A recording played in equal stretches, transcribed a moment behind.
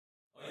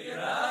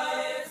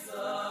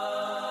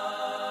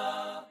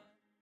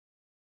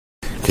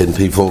כן,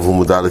 פיפור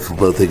ומודע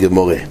לפופרת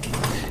הגמורה.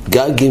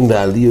 גגים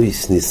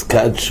ועליוס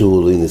נסקדשו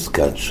או לא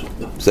נסקדשו.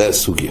 זה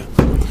הסוגיה.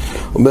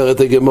 אומרת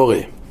הגמורה.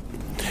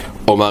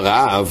 אומר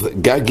רב,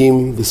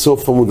 גגים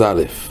בסוף עמוד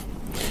א'.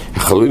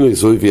 החלוינו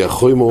יזוי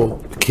ויחוימו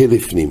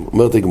כלפנים.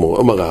 אומרת הגמורה.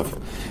 אומר רב,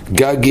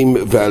 גגים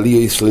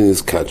ועליוס לא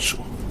נסקדשו.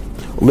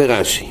 אומר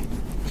רש"י.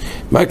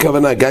 מה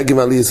הכוונה גגים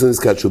ועליוס לא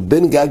נסקדשו?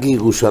 בין גגי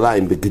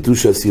ירושלים,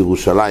 בקדושת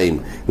ירושלים,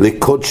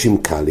 לקודשים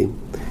קלים.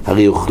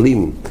 הרי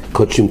אוכלים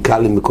קודשים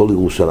קלים בכל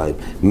ירושלים.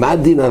 מה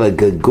הדין על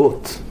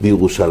הגגות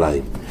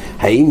בירושלים?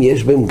 האם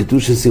יש בהם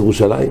קדושת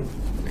ירושלים?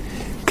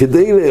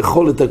 כדי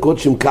לאכול את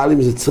הקודשים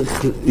קלים זה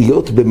צריך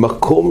להיות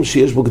במקום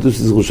שיש בו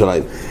קדושת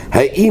ירושלים.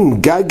 האם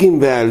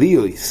גגים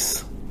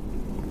ועליוס,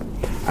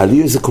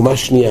 עליוס זה קומה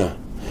שנייה,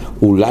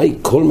 אולי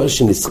כל מה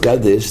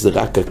שנסקדש זה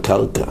רק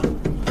הקרקע,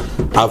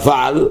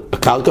 אבל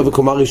הקרקע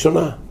וקומה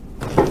ראשונה,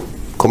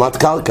 קומת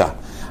קרקע,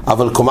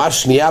 אבל קומה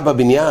שנייה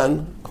בבניין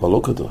כבר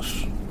לא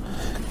קדוש,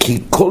 כי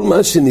כל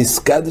מה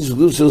שנסקדש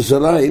בקדושת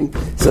ירושלים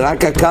זה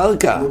רק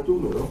הקרקע.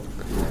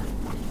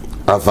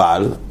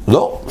 אבל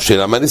לא,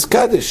 שאלה מה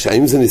נסקדש?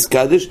 האם זה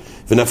נסקדש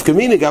ונפקא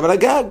מינה גם על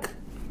הגג?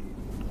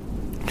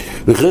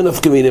 וכן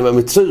נפקא מינה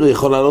והמצר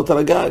יכול לעלות על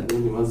הגג.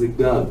 מה זה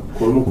גג?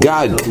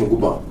 גג.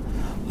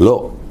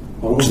 לא,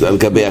 כשזה על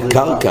גבי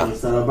הקרקע,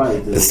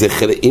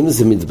 אם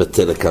זה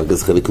מתבטל לקרקע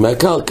זה חלק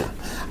מהקרקע,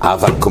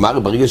 אבל כלומר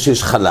ברגע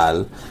שיש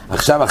חלל,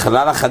 עכשיו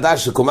החלל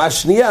החדש של קומה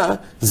השנייה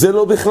זה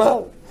לא בכלל,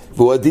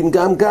 והוא הדין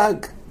גם גג.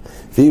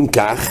 ואם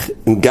כך,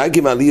 אם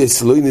גגים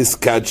עליוס לא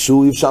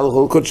נסקדשו, אפשר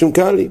לאכול קודשים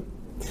קלים.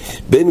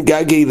 בין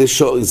גגי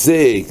לשור,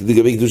 זה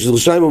לגבי קדושת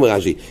ירושלים אומר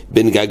רש"י,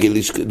 בין גגי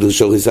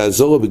לשור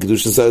האזורו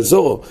בקדושת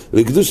האזורו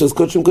לקדושת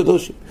קודשים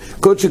קדושים.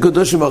 קודשים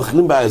קדושים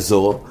מאכלים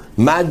באזורו.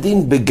 מה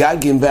הדין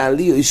בגגים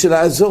ועליוס של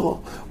האזורו?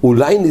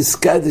 אולי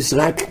נסקדש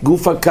רק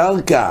גוף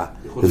הקרקע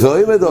זו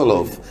עמד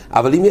עולוב,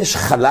 אבל אם יש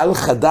חלל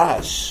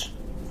חדש,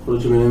 יכול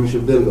להיות שביניהם יש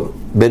הבדל גם.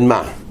 בין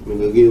מה?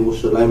 מגגי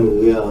ירושלים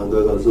לגבי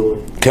הגג האזורי.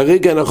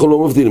 כרגע אנחנו לא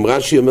מבדילים,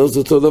 רש"י אומר זה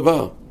אותו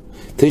דבר.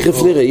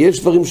 תכף נראה,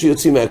 יש דברים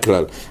שיוצאים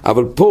מהכלל,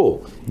 אבל פה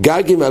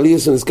גגים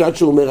ועליוס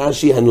נסקדשו, אומר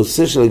רש"י,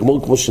 הנושא של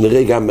הגמור, כמו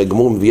שנראה גם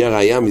הגמור מביאה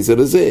ראיה מזה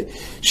לזה,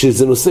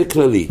 שזה נושא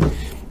כללי.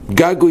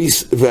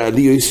 גגויס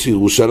ועליוס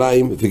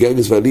ירושלים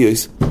וגגויס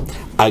ועליוס,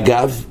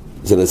 אגב,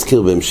 זה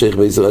נזכיר בהמשך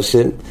בעזר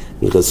השם,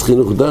 נכנס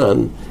חינוך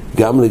דן,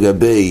 גם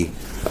לגבי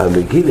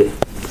המגילה,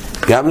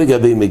 גם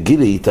לגבי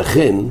מגילה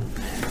ייתכן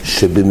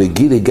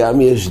שבמגילה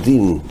גם יש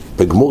דין,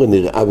 בגמור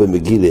נראה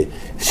במגילה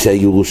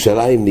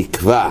שהירושלים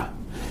נקבע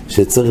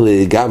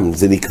שצריך גם,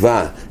 זה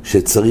נקבע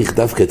שצריך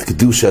דווקא את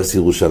קדושת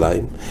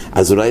ירושלים,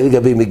 אז אולי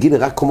לגבי מגילה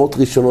רק קומות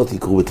ראשונות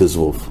יקרו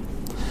בתזבוב,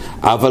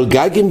 אבל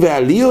גגים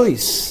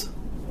ועליוס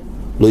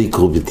לא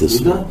יקרו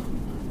בתזבוב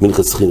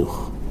מנחס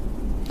חינוך,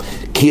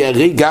 כי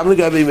הרי גם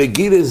לגבי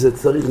מגילה זה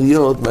צריך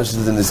להיות מה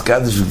שזה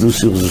נזכר של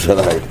קדושת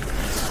ירושלים.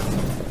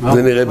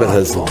 זה נראה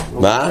בחזור.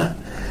 מה?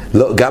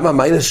 לא, גם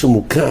המיילה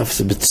שמוקף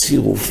זה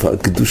בצירוף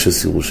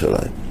הקדושת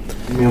ירושלים.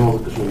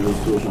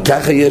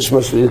 ככה יש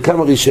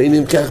כמה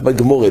ראשונים כך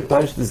בגמורה,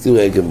 פעם שתסתירו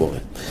הגמורה,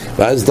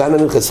 ואז דנה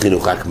מנחס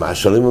חינוך, רק מה?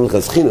 שואלים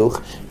מנחס חינוך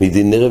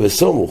מדין נראה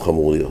וסומוך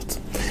אמור להיות,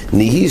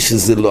 נהי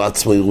שזה לא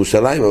עצמו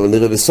ירושלים אבל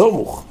נראה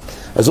וסומוך,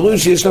 אז רואים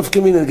שיש נפקא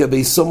מינה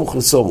לגבי סומוך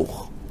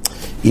לסומוך.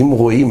 אם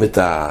רואים את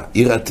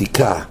העיר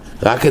העתיקה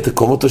רק את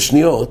הקומות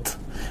השניות,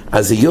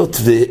 אז היות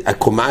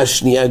והקומה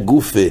השנייה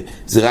גופה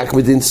זה רק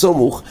מדין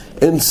סומוך,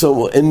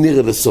 אין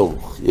נראה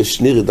לסומוך,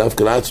 יש נראה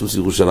דווקא לעצמוס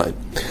ירושלים.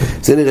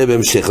 זה נראה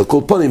בהמשך. על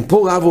כל פנים,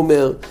 פה רב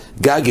אומר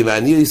גגי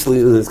ועליוס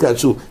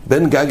נסקדשו,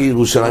 בין גגי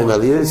ירושלים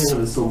ועליוס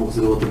נראה לסומוך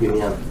זה לא אותו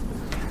בניין,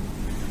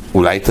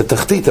 אולי את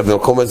התחתית, אבל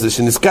במקום הזה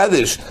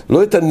שנסקדש,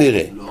 לא את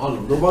הנראה,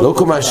 לא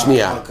קומה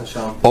שנייה,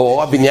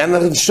 או הבניין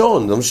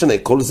הראשון, לא משנה,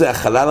 כל זה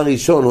החלל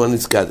הראשון הוא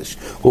הנסקדש.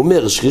 הוא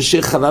אומר שיש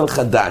חלל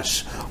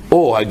חדש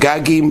או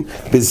הגגים,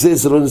 בזה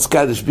זה לא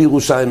נסקדש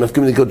בירושלים,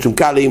 נפקים לקודשים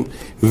קלים,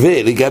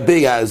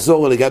 ולגבי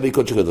האזור, לגבי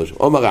קודשים קדוש.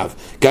 אומר רב,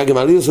 גגים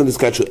עליוס לא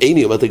נסקדשו,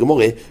 איני, אומרת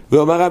הגמורה,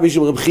 ואומר רב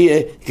משום רב חייה,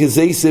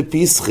 כזייסה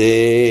פיסחה,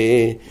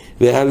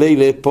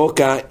 והלילה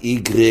פוקה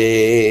יגרה.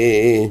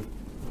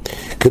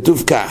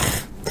 כתוב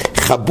כך,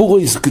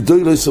 חבורויס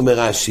גדולויס אומר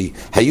רש"י,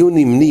 היו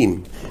נמנים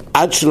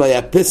עד שלא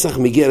היה פסח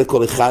מגיע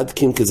לכל אחד,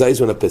 כי אם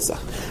כזייס מן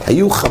הפסח.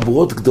 היו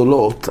חבורות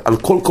גדולות, על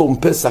כל קורם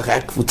פסח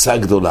היה קבוצה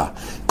גדולה.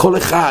 כל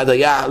אחד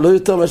היה לא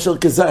יותר מאשר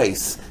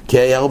כזייס, כי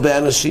היה הרבה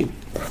אנשים.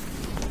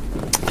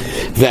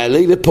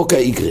 והלילה פוקה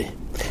איגרה,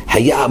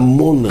 היה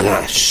המון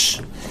רעש,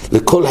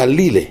 לכל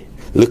הלילה,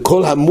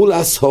 לכל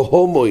המולס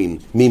ההומוין.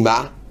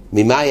 ממה?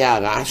 ממה היה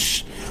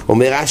הרעש?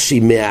 אומר רש"י,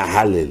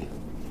 מההלל.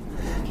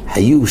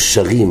 היו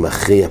שרים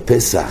אחרי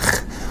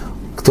הפסח,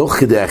 תוך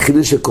כדי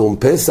האכילה שקוראים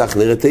פסח,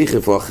 נראה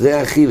תכף, או אחרי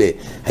האכילה,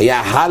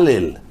 היה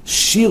הלל,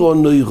 שירו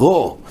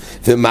נוירו,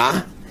 ומה?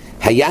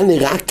 היה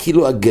נראה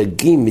כאילו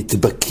הגגים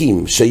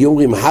מתבקים, שהיו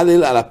אומרים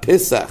הלל על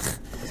הפסח,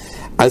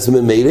 אז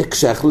ממילא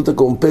כשאכלו את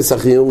הקוראים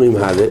פסח, היו אומרים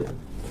הלל,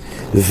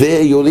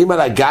 ויולים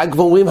על הגג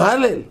ואומרים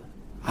הלל,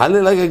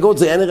 הלל הגגות,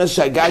 זה היה נראה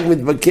שהגג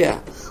מתבקע.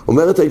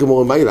 אומרת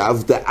הגמרא, מה אליו?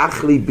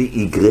 דאכלי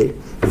באיגרה,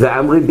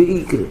 ואמרי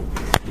באיגרה.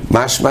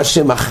 משמע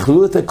שהם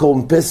אכלו את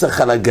הקורבן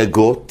פסח על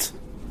הגגות,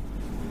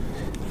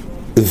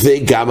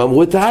 וגם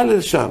אמרו את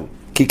ההלל שם,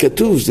 כי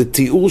כתוב, זה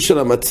תיאור של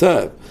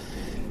המצב.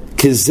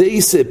 כזה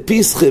יישא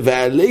פיסחה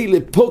ועלי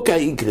לפוקה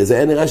יקרה, זה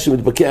היה נראה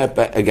שמתבקע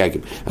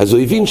הגגים. אז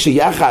הוא הבין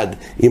שיחד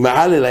עם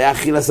ההלל היה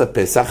אכילת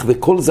הפסח,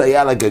 וכל זה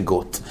היה על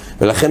הגגות.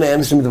 ולכן היה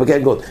אנשים מתבקע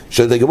הגגות.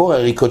 שואלת הגמרא,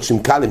 הרי קודשים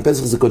קלים,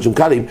 פסח זה קודשים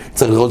קלים,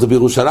 צריך לראות את זה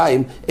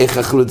בירושלים, איך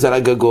אכלו את זה על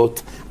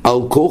הגגות. על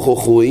כוחו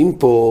רואים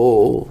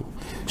פה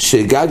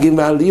שגגים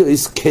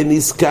ועליוס כן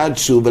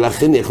נזקדשו,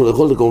 ולכן יכלו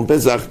לאכול את הקורבן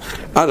פסח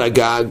על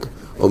הגג.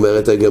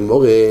 אומרת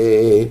הגמרא,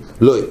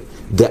 לא,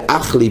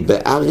 דאך לי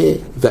בערה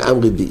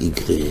ואמרי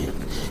באיגרה.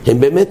 הם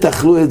באמת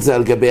אכלו את זה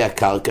על גבי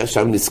הקרקע,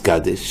 שם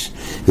נסקדש,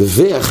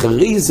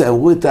 ואחרי זה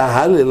אמרו את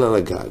ההלל על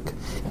הגג.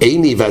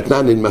 איני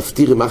ואתנן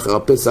מפטירים אחר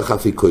הפסח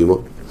אפיקוימו,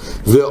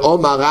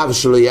 ואומר רב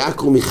שלא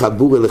יעקרו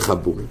מחבורי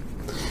לחבורי.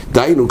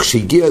 דיינו,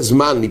 כשהגיע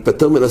הזמן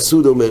להיפטר מן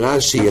הסעודה, אומר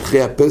רש"י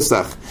אחרי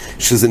הפסח,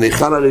 שזה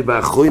נאכל הרי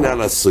באחרונה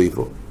על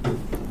הסויבו.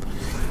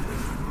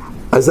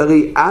 אז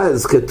הרי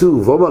אז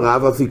כתוב, אומר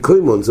רב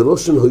אפיקוימון, זה לא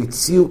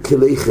שהוציאו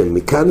כליכם,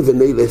 מכאן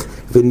ונלך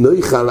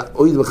ונאכל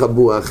אויד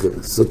וחבור אחר.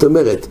 זאת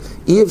אומרת,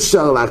 אי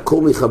אפשר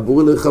לעקור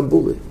מחבורי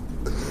לחבורי.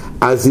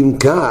 אז אם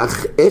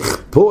כך, איך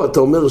פה אתה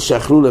אומר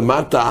שאכלו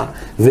למטה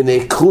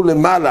ונעקרו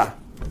למעלה?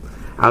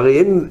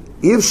 הרי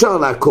אי אפשר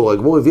לעקור,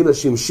 הגמור הבינה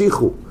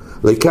שהמשיכו.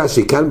 לקה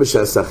שכאן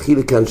בשעס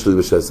האכילי, כאן שלוי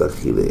בשעס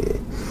האכילי.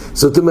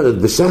 זאת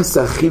אומרת, בשעס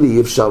האכילי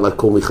אי אפשר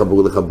לעקור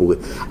מחבורי לחבורי,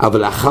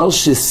 אבל לאחר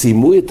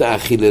שסיימו את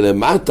האכילי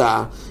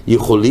למטה,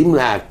 יכולים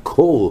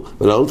לעקור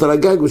ולעלות על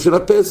הגג בשביל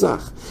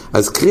הפסח.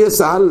 אז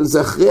קריאס העל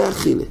זה אחרי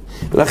האכילי.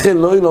 ולכן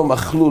לא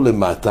אכלו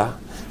למטה,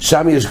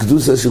 שם יש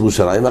קדושה של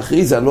ירושלים,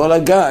 אחרי זה עלו על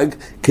הגג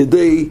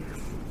כדי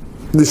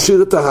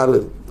לשיר את ההלל,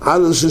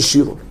 ההלל של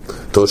שירו.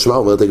 תושמע,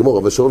 אומרת הגמרא,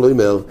 בשור לא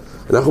אומר,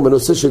 אנחנו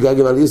בנושא של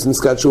גגים עליאס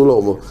נזכד שהוא לא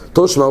אומר.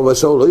 תושמע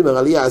ובשור לא אומר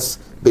עליאס,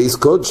 בייס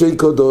קודשי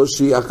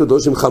קודושי,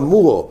 הקודושים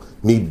חמורו,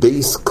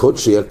 מבייס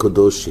קודשי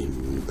הקודושים.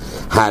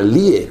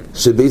 העלייה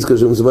של בייס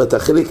קודשים, זאת אומרת,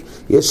 החלק,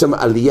 יש שם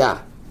עלייה.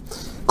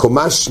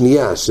 קומה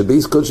שנייה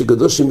שבייס קודשי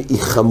קודושים היא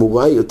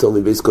חמורה יותר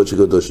מבייס קודשי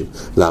קודושים.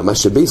 למה?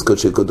 שבייס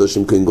קודשי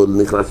קודושים כהן גודל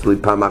נכנס לו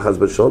פעם אחת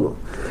בשונו.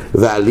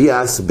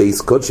 ועליאס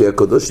בייס קודשי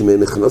הקודושים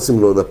נכנסים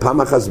לו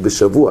לפעם אחת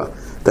בשבוע.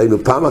 דיינו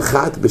פעם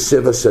אחת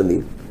ב7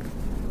 שנים.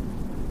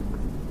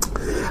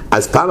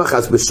 אז פעם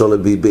אחת בשונו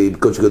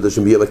בקודשי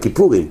קודושים ביום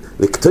הכיפורים,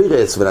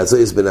 לקטורס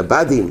ולזויס בן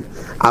הבדים,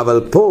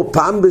 אבל פה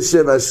פעם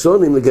ב7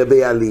 שונים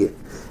לגבי העלייה,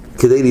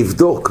 כדי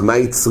לבדוק מה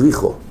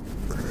הצריכו.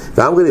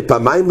 ואמרי לי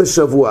פעמיים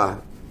בשבוע,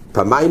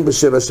 פעמיים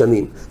ב7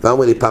 שנים,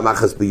 ואמרי לי פעם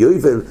אחת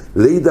ביובל,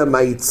 לידע מה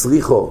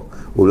הצריכו,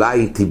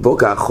 אולי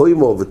תיבוקה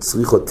החוימו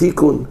וצריכו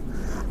תיקון.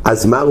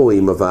 אז מה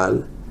רואים אבל?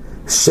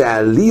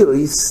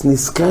 שהעליוס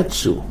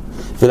נזקדשו,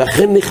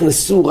 ולכן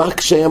נכנסו רק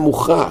כשהיה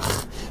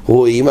מוכרח.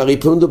 רואים, הרי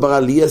פה מדובר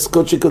על עליאס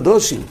קודשי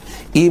קודושים.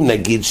 אם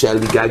נגיד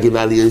שהגגים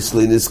העליוס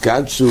לא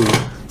נזקדשו,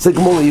 זה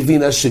כמו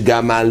הבינה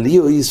שגם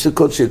העליוס של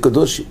קודשי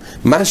קודושים.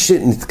 מה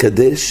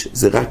שנתקדש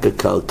זה רק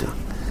הקרקע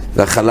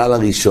והחלל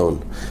הראשון.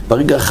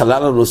 ברגע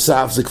החלל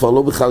הנוסף זה כבר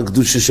לא בכלל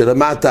קדושה של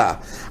המטה.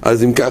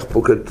 אז אם כך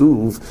פה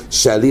כתוב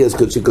שעליאס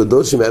קודשי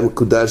קודושים היה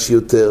מקודש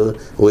יותר.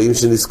 רואים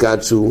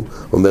שנזקדשו.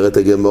 אומרת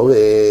הגמרא,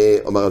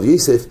 אומר רב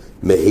יוסף,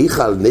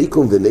 מהיכל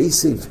ניקום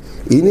וניסיב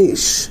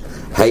איניש,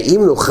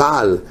 האם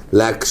נוכל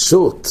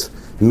להקשות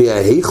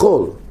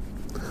מההיכול?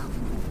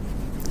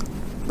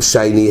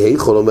 שייני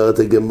היכול, אומרת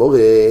הגמרא,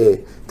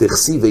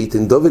 תכסיב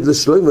ויתן דוד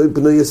לשלוימו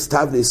בנוי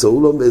אסתבניס,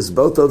 או לא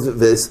הסברתו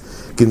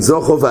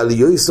וגנזוכו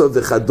ועליוסו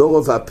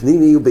וחדורו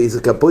והפנימי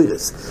ובאיזה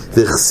כפוירס,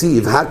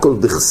 תכסיב הכל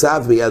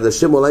בכסב מיד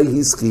השם אולי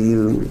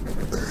הסקיל.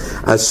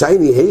 אז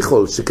שייני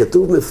היכול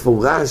שכתוב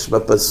מפורש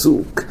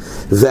בפסוק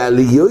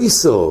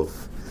ועליוסו,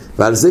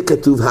 ועל זה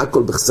כתוב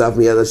הכל בכסב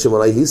מיד השם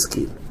אולי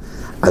הסקיל,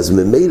 אז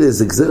ממילא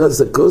זה גזר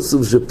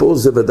הסקוסוב שפה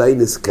זה ודאי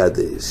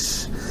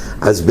נסקדש.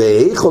 אז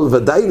בהיכול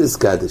ודאי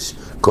נסקדש.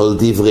 כל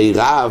דברי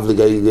רב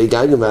לגבי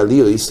גגים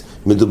ועליוס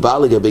מדובר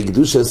לגבי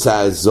קדושת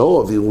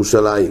האזור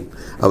וירושלים,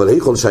 אבל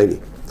היכול שייני.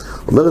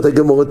 אומרת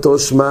הגמרא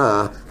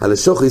תושמע,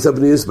 הלשוחויס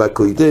הבנויס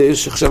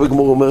בקודש. עכשיו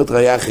הגמרא אומרת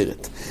ראיה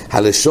אחרת,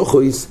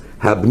 הלשוחויס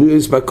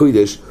הבנויס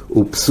בקודש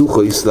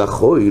ופסוחויס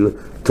לחויל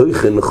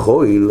תוכן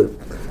חויל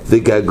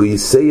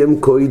וגגויסיים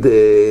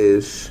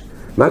קודש.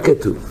 מה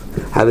כתוב?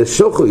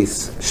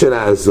 הלשוחויס של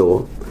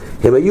האזור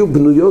הם היו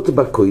בנויות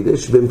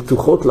בקודש והן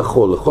פתוחות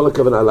לחול, לכל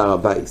הכוונה להר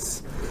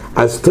הבייס.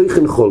 אז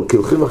תוכן חול, כי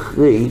הולכים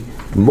אחרי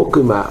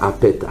מוקם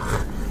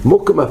הפתח.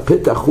 מוקם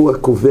הפתח הוא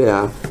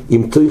הקובע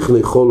אם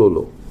תוכן חול או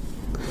לא.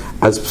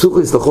 אז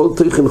פסוחויס לחול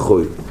תוכן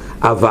חול,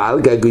 אבל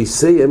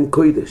גגויסיים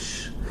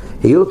קודש.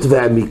 היות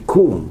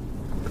והמיקום,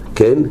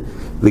 כן?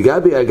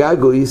 לגבי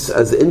הגגויס,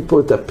 אז אין פה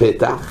את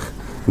הפתח,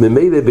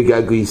 ממילא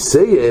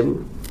בגגויסיים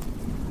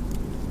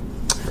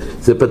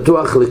זה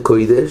פתוח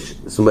לקודש,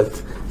 זאת אומרת,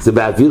 זה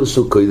באוויר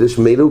של קודש,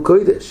 מילא הוא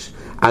קודש.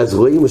 אז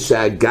רואים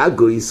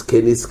שהגגויס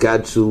כן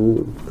נזקדשו,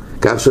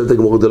 כך שואלת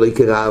הגמרא דלוי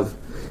כרב,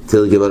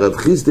 תרגם הרב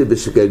חיסדא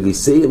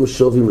בשגגויסיים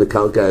שובים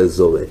לקרקע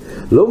האזור.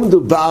 לא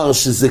מדובר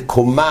שזה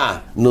קומה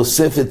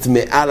נוספת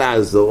מעל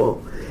האזור,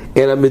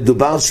 אלא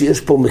מדובר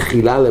שיש פה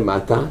מחילה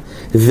למטה,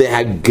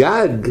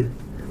 והגג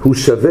הוא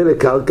שווה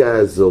לקרקע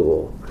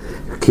האזורו.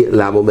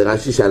 למה אומר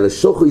רש"י?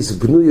 שהלשוכויס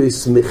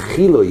בנויויס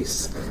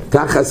מחילויס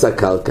תחת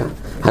הקרקע,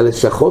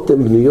 הלשכות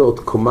הן בנויות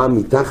קומה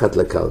מתחת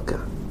לקרקע.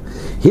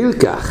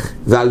 הילקח,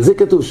 ועל זה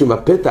כתוב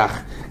שמפתח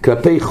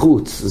כלפי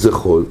חוץ זה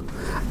חול,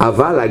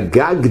 אבל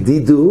הגג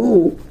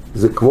דידו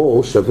זה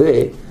כמו שווה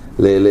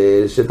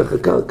לשטח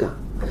הקרקע.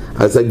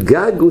 אז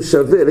הגג הוא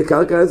שווה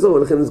לקרקע האזור,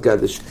 ולכן זה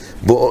קדש.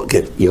 בואו,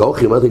 כן,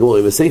 יהוכי, אמרתי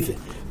גמורים בסייפה,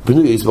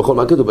 בנויויס בחול,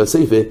 מה כתוב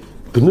בסייפה?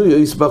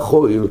 בנויויס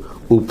בחול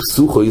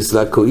ופסוכויס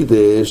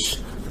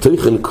לקוידש,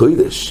 תוכן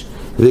קוידש,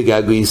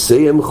 וגגו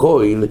יסיים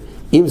חול,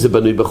 אם זה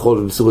בנוי בחול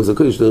ובסוכויס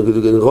לקוידש,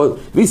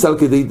 ויסל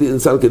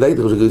כדאי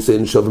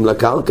שגויסן שובים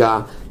לקרקע,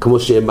 כמו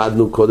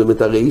שהעמדנו קודם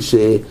את הרי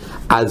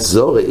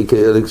שהזורי,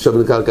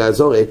 שובים לקרקע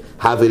הזורי,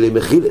 הווה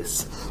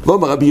למחילס.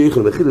 ואומר רבי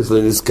יוחנן מחילס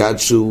לא נזכד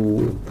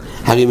שהוא,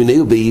 הרי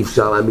מנהיו באי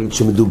אפשר להעמיד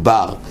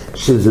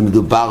שזה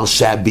מדובר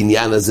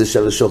שהבניין הזה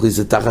של השוכי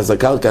זה תחת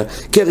הקרקע,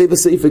 כי הרי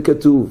בסעיף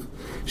כתוב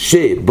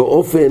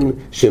שבאופן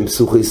שהם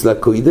פסוכיס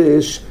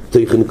לקוידש,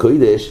 תוכן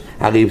קוידש,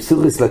 הרי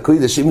פסוכיס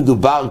לקוידש, אם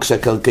מדובר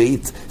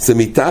כשהקרקעית זה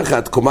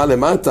מתחת, קומה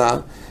למטה,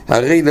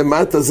 הרי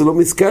למטה זה לא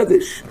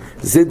מסקדש.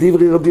 זה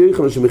דברי רבי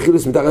יוחנן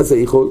שמחילס מתחת זה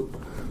יכול,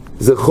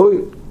 זה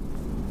חול.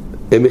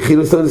 הם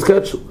מחילס לא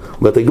נזקדשו.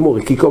 אומרת הגמור,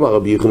 כי קומה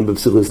רבי יוחנן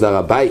בפסוכיס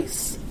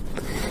לרבייס.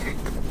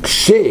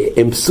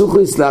 כשהם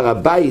פסוכיס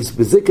לרבייס,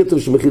 בזה כתוב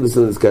שמחילס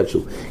לא נזקדשו.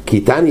 כי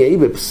תניא היא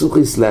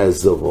בפסוכיס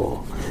לאזורו.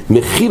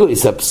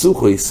 מחילויס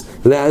הפסוכיס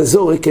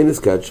לאזורו כן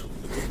נזקדשו.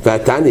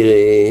 ואתה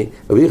נראה,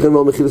 רבי יוחנן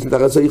אומר מחילוס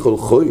מתחת זה יכול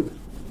חול.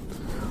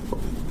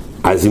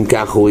 אז אם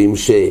כך רואים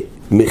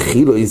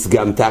שמחילויס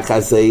גם תחת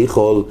זה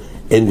יכול,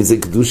 אין בזה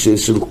קדושה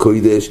של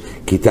קוידש,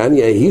 כי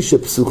תניא היא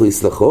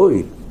שפסוכיס לחול.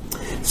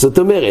 זאת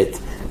אומרת,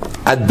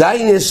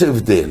 עדיין יש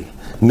הבדל.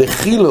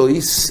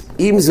 מחילויס,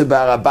 אם זה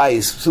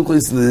בהרבייס,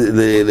 פסוכיס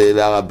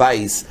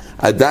להרבייס,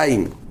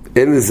 עדיין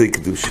אין לזה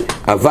קדושה.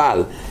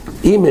 אבל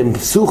אם הם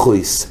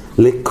פסוכיס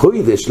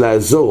לקוידש,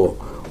 לאזור,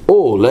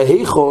 או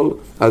להיכול,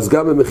 אז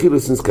גם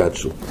במחילויס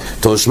נזקדשו.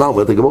 תושמע,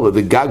 אומרת הגמרא,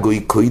 וגגוי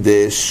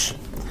קוידש,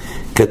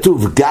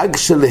 כתוב גג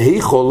של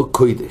להיכול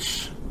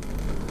קוידש.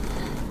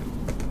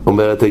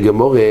 אומרת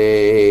הגמרא,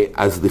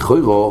 אז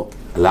לכאורה,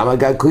 למה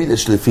גג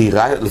קוידש?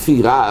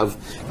 לפי רב,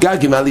 גג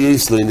אם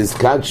עלייס לא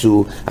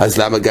נזקדשו, אז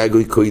למה גג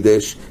הוא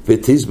קוידש?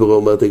 ותסברו,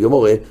 אומרת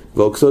הגמרא,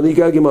 ואוקסוני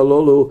גג אם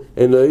הלולו,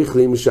 אין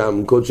אוכלים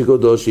שם קודשי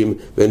קודשים,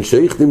 ואין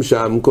שייכלים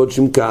שם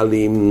קודשים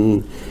קלים.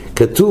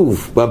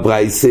 כתוב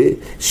בברייסה,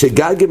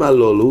 שגג אם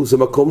הלולו, זה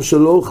מקום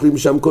שלא אוכלים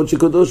שם קודשי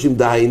קודשים,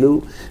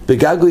 דהיינו,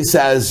 בגג הוא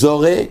יסע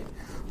הזורה,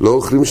 לא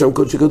אוכלים שם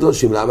קודשי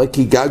קודשים. למה?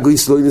 כי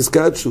גגויס לא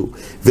נזקדשו,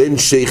 ואין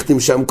שייכתים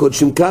שם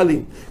קודשים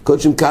קלים.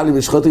 קודשים קלים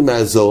משחותים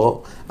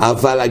מהאזור,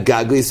 אבל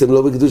הגגויס הם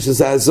לא בקדוש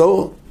שזה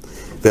האזור.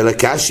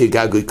 ולקשי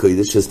גגוי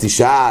קודש, אז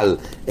תשאל,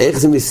 איך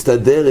זה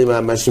מסתדר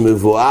עם מה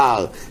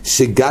שמבואר,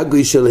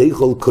 שגגוי של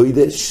היכול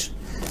קודש?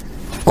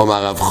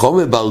 אומר רב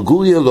חומר בר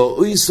גוריה לא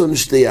אויסון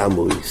שתי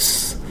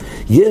אמויס.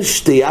 יש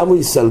שתי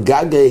אמויס על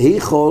גג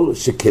היכול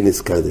שכן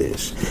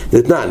נזקדש.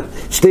 נתנן,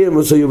 שתי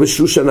אמויס היו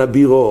בשושן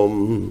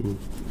הבירום,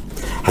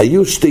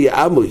 היו שתי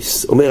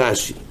אמויס, אומר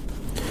רש"י,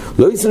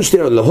 לא יצאו שתי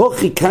אמויס,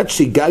 להוכי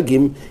קדשי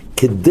גגים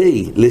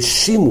כדי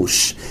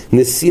לשימוש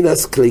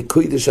נסינס כלי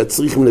קודש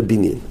הצריכים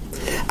לבניין,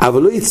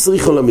 אבל לא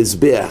יצריכו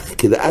למזבח,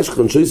 כדי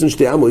אשכון שיוצאו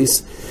שתי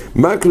אמויס,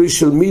 מקלוי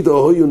של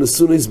מידו היו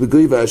נסונס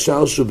בגוי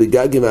והשאר שהוא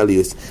בגגים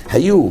ועליוס,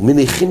 היו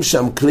מניחים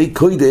שם כלי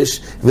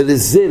קודש,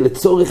 ולזה,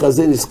 לצורך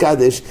הזה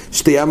נזקדש,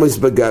 שתי אמויס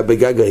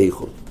בגג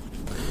ההיכול.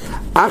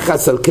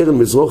 אחס על קרן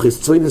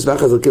מזרוחס צוינס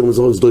ואחס על קרן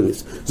מזרוחס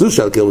דוינס. זו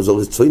שעל קרן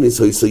מזרוחס צוינס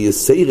הוא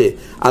יסיירה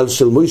על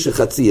של מוישה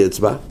חצי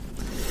אצבע.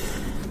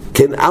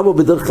 כן, עמו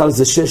בדרך כלל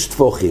זה 6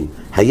 טפוחים.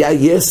 היה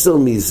יסר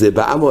מזה,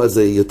 בעמו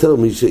הזה יותר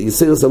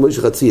יסיירה על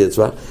מוישה חצי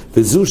אצבע,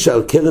 וזו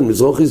שעל קרן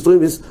מזרוחס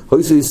דוינס הוא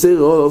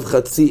יסיירה על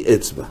חצי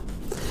אצבע.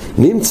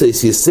 נמצא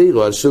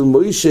יסיירה על של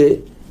מוישה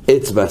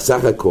אצבע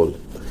סך הכל.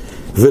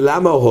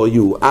 ולמה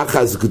היו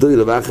אחס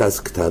גדול ואחס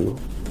קטנו?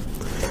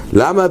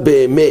 למה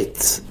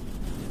באמת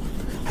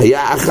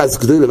היה אחס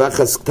גדול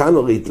ואחס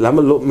קטנורית?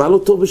 מה לא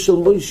טוב בשל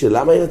מוישה?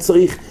 למה היה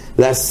צריך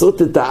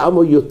לעשות את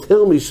העמו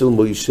יותר משל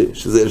מוישה,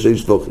 שזה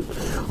 6 טפוחים?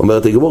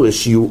 אומרת הגמרא,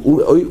 שיהיו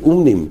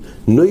אומנים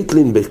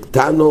נויטלין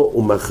בקטנו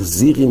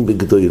ומחזירים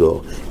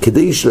בגדולו,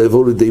 כדי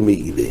שלבוא לידי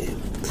מעילה.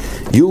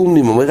 יהיו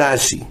אומנים, אומר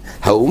רש"י,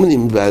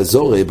 האומנים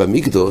באזור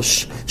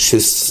במקדוש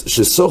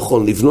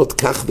שסוכון לבנות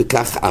כך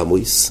וכך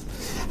עמויס.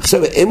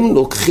 עכשיו הם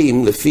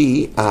לוקחים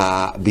לפי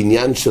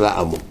הבניין של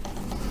העמו,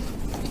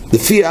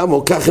 לפי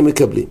העמו כך הם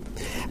מקבלים.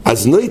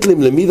 אז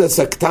נויטלים למידס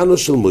הקטנו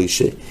של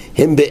מוישה,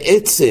 הם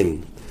בעצם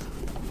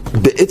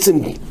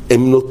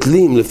הם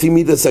נוטלים לפי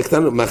מידס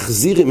הקטנו,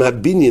 מחזירים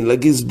הבניין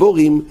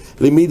לגזבורים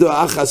למידו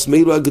האחס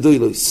מילו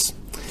הגדולוס.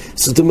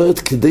 זאת אומרת,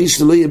 כדי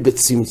שלא יהיה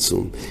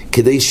בצמצום,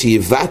 כדי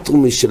שיוותרו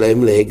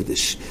משלהם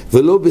להקדש,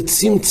 ולא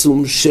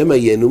בצמצום שמא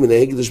ייהנו מן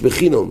ההקדש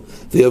בחינום,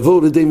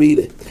 ויבואו לידי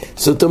מעילה.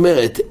 זאת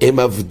אומרת, הם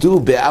עבדו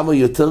בעמו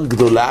יותר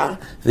גדולה,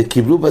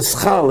 וקיבלו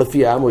בשכר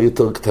לפי העמו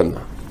יותר קטנה.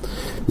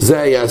 זה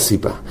היה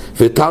הסיבה.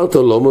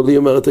 ותרתו לא מולי,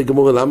 אומרת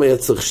הגמורה, למה היה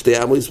צריך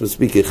שתי אמויס?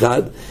 מספיק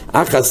אחד,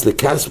 אחס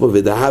לכספו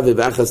ודהבה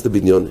ואחס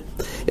לבניונה.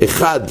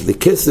 אחד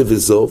לכסף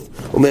וזוב,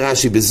 אומר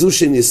רש"י,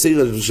 בזושן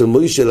יסיר של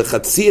מוישה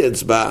לחצי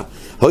אצבע,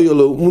 היו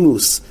לו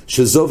מונוס,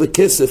 שזוב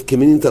וכסף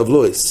כמינין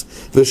תבלויס,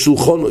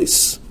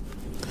 ושולחונויס.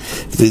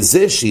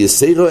 וזה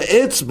שיסירו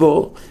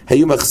אצבו,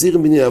 היו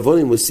מחזירים בני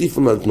עוונים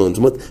ומוסיפים על תנון. זאת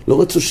אומרת,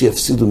 לא רצו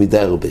שיפסידו מדי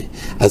הרבה.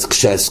 אז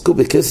כשעסקו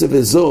בכסף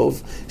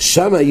וזוב,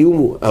 שם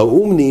היו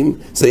האומנים,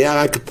 זה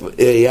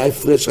היה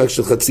הפרש רק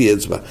של חצי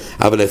אצבע.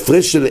 אבל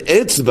הפרש של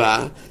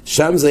אצבע,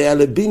 שם זה היה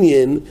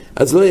לבניין,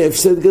 אז לא היה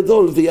הפסד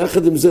גדול,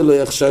 ויחד עם זה לא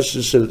היה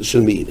חשש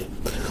של מעילה.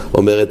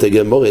 אומרת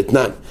הגמורה,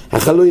 אתנן,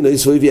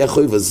 החלוינוס ואויבי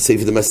החויב, אז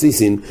סייף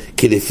דמסניסין,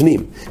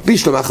 כלפנים.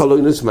 בשלום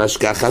החלוינוס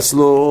משכחס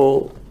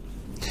לו.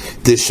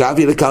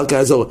 דשבי לקרקע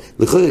הזור.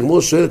 לכן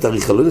הגמור שואלת,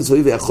 הרי חלוינוס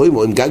ואויבי החויב,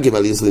 או אם גגים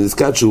על יסוד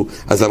נזקדשו,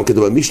 אז למה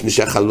כתוב במשנה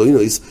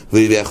שהחלוינוס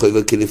ואויבי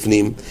החויב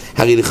כלפנים?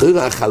 הרי לכן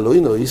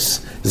החלוינוס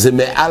זה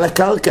מעל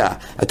הקרקע.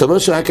 אתה אומר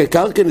שרק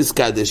הקרקע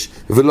נזקדש,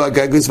 ולא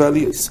הגגוס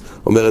ועליוס.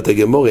 אומרת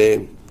הגמורה,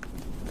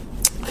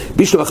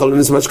 בשלום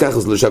החלוינוס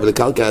משכחס לו, שבי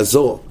לקרקע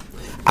הזור.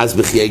 אז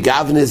בחיי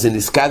גבנה זה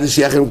נזקדש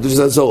יחד עם קדוש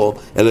הזורו,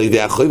 אלא אויבי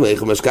החויב,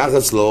 איך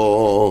משכחס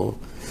לו.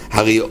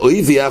 הרי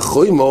אויבי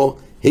החויב,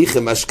 איך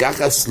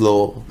משכחס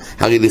לו,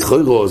 הרי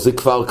לכוירו זה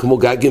כבר כמו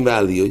גגים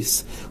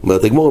ועליוס.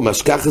 אומרת הגמור,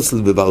 משכחס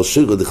לו בבר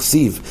שירו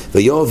דכסיב,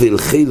 ויובל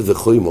חיל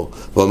וחוימו,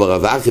 ואומר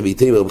רב אחי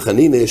ויתמר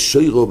בחנינה,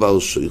 שירו בר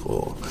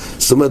שירו.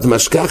 זאת אומרת,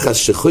 משכחס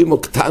שחוימו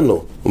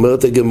קטנו,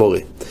 אומרת הגמור.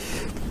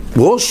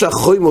 ראש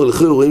החוימו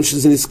לכוירו רואים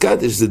שזה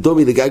נזקדש, זה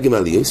דומי לגגים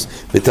ועליוס,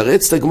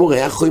 ותרץ את הגמור,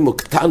 היה חוימו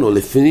קטנו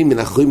לפנים מן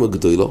החוימו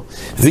גדולו,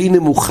 והיא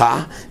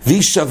נמוכה,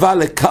 והיא שווה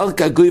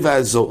לקרקע גוי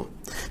והאזור.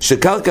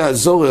 שקרקע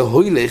האזור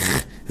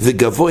הוילך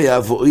וגבוה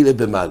ואוילה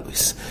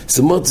במלוס. זאת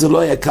אומרת, זה לא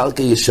היה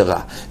קרקע ישרה.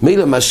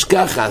 מילא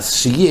משכחס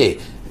שיהיה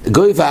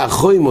גוי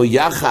והחוימו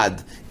יחד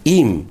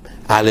עם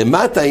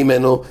הלמטה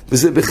ממנו,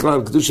 וזה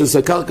בכלל קדוש של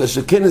הקרקע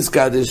שכן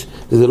נזקדש,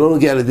 וזה לא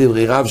נוגע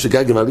לדברי רב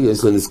שגגים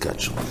עליוס לא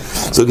נזקדשו.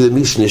 זאת אומרת,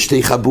 משנה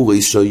שתי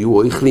חבורי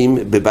שהיו אוכלים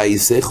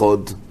בבייס אחד.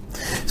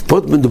 פה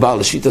מדובר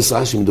לשיטת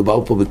רש"י,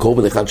 מדובר פה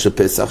בקורבן אחד של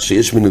פסח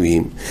שיש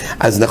מנויים.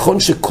 אז נכון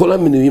שכל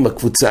המנויים,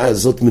 הקבוצה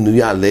הזאת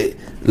מנויה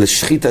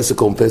לשחית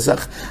קורבן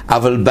פסח,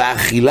 אבל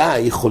באכילה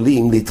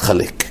יכולים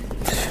להתחלק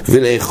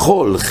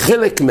ולאכול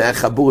חלק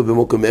מהחבורה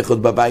במוקם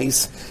אחד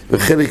בבייס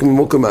וחלק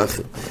ממוקם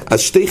אחר. אז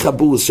שתי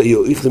חבורות שהיו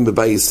אוכלים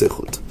בבייס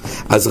אחד.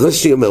 אז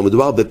רש"י אומר,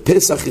 מדובר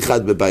בפסח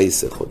אחד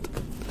בבייס אחד.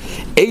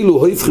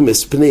 אילו הופכים את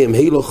פניהם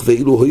הילוך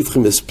ואילו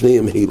הופכים את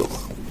פניהם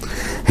הילוך.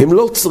 הם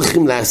לא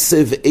צריכים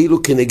להסב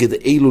אילו כנגד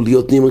אילו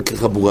להיות נמר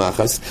כחבורה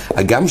אחת,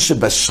 גם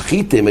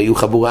שבשחית הם היו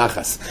חבורה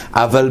אחת,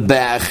 אבל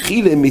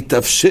באכילה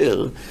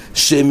מתאפשר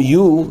שהם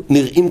יהיו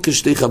נראים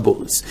כשתי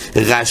חבורס.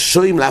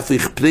 רשאים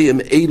להפריך פניהם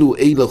אילו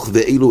אילוך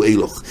ואילו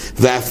אילוך,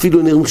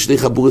 ואפילו נראים כשתי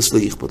חבורס לא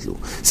יכפתלו.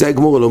 זה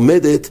הגמורה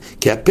לומדת,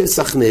 כי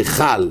הפסח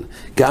נאכל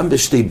גם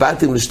בשתי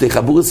בתים לשתי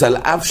חבורס, על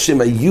אף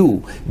שהם היו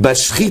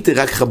בשחית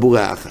רק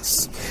חבורה אחת.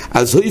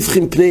 אז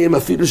הופכים פניהם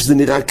אפילו שזה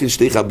נראה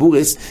כשתי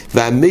חבורס,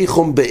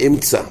 והמיחום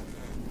באמצע.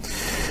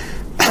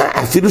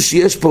 אפילו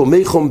שיש פה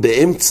מיחום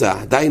באמצע,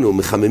 דיינו,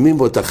 מחממים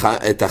בו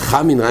את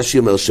החמין, רש"י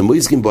אומר,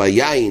 שמויזגים בו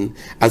היין,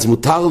 אז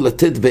מותר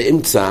לתת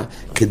באמצע,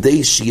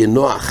 כדי שיהיה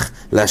נוח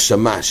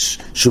לשמש,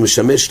 שהוא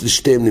משמש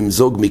לשתיהם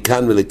למזוג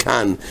מכאן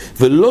ולכאן,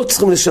 ולא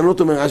צריכים לשנות,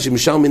 אומר רש"י,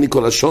 משאר מני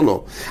כל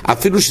השונו,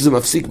 אפילו שזה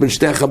מפסיק בין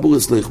שתי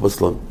החבורס לא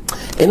יכבסלון.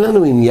 אין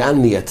לנו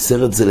עניין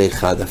לייצר את זה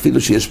לאחד,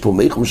 אפילו שיש פה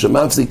מיחום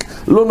שמפסיק,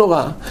 לא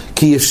נורא,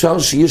 כי אפשר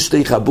שיש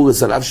שתי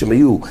חבורס על אף שהם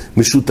היו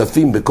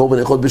משותפים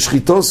בקורבן אחד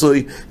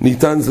בשחיתוסוי,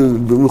 ניתן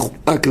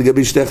רק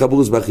לגבי שתי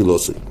החבורס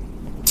באכילוסוי.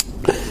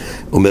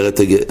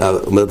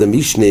 אומרת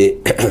המשנה,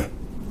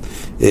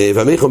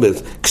 והמייך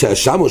אומרת,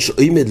 כשהשמוש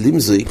עומד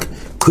למזריק,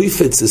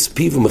 קויפץ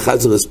אספיו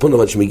ומחזר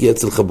אספונו עד שמגיע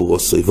אצל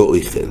חבורוסוי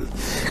ואויכל.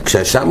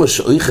 כשהשמוש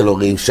אויכל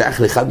הרי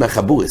שייך לאחד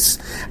מהחבורס,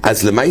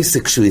 אז למעשה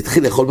כשהוא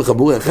התחיל לאכול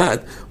בחבורה אחת,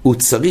 הוא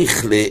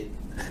צריך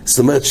זאת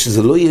אומרת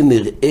שזה לא יהיה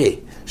נראה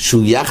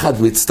שהוא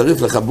יחד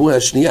מצטרף לחבורה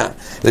השנייה.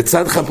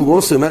 לצד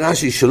חבורוסוי אומר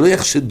רש"י שלא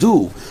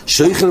יחשדו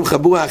שאויכל עם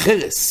חבורה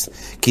אחרס,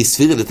 כי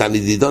ספירה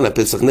לתענית דידון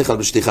הפסח נחל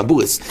בשתי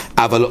חבורס,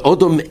 אבל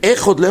עוד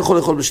איך עוד לא יכול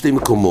לאכול בשתי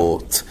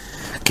מקומות.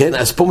 כן,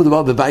 אז פה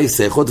מדובר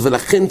בבייס אחד,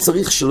 ולכן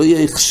צריך שלא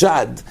יהיה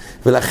חשד,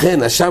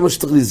 ולכן השמש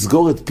צריך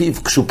לסגור את פיו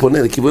כשהוא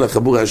פונה לכיוון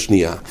החבורה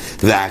השנייה,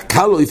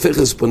 והקלו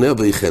יפחס פונהו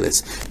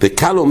ויחלס.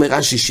 וקלו אומר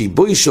רש"י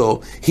שיבוישו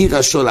היא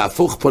רשו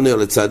להפוך פונהו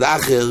לצד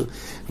אחר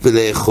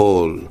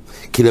ולאכול.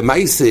 כי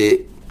למעשה,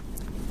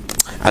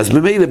 אז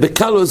ממילא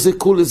בקלו זה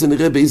כולה זה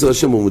נראה בעזר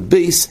השם עמוד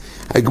בייס.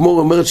 הגמור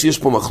אומרת שיש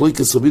פה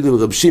מחלוקת רבי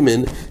ורב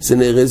שמעון, זה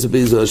נראה זה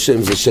בעזר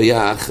השם, זה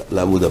שייך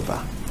לעמוד הבא.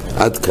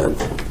 עד כאן.